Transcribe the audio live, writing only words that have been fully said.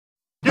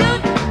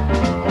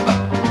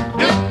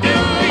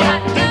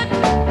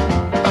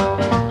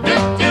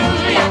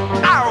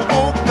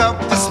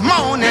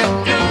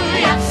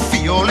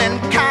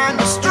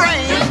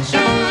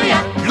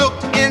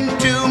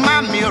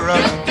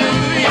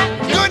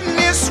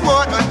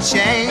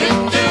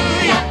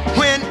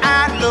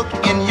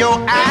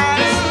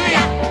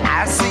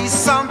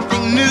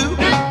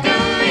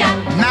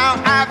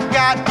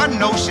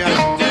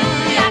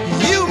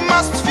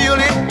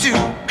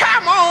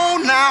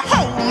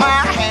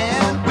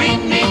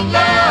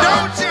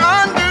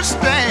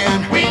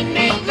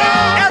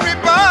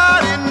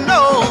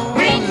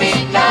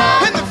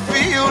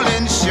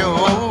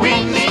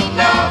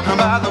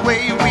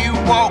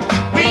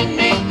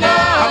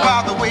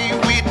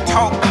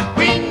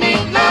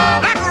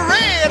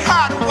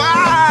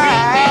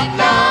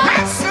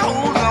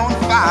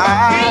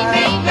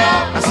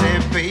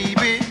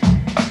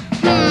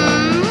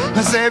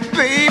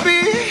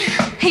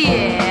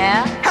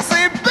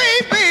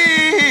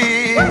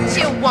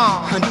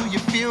do you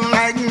feel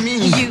like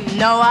me? You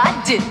know I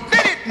do.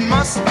 Then it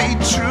must be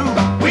true.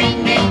 We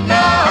need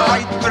love.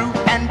 Right through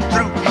and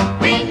through.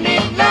 We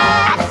need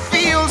love. I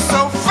feel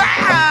so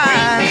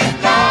fine. We need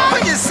love.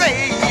 When you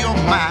say you're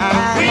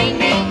mine. We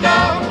need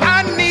love.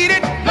 I need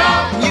it.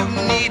 Love. You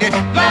need it.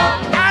 Love.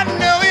 I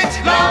know it.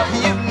 Love.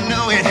 You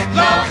know it.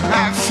 Love.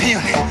 I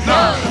feel it.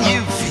 Love.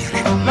 You feel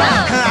it.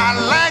 Love. I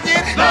like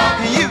it. Love.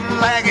 You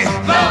like it.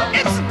 Love.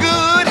 It's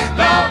good.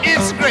 Love.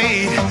 It's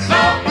great.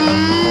 Love.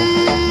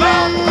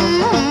 Love.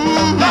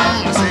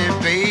 I say,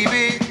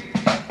 baby.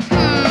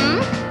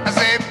 I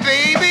say,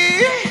 baby.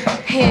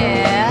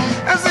 Yeah.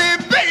 I say,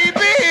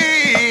 baby.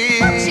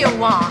 What you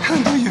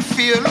want? Do you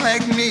feel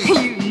like me?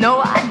 You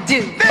know I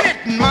do. Then it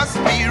must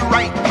be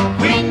right.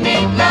 We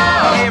need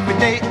love. Every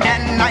day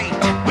and night.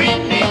 We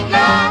need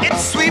love. It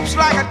sweeps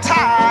like a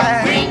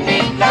tide. We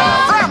need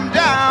love. From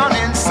down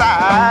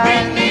inside.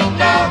 We need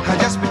love.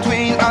 Just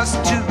between us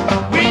two.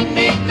 We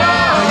need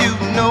love. You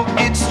know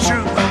it's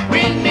true.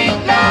 We need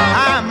love.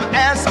 I'm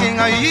asking,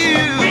 are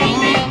you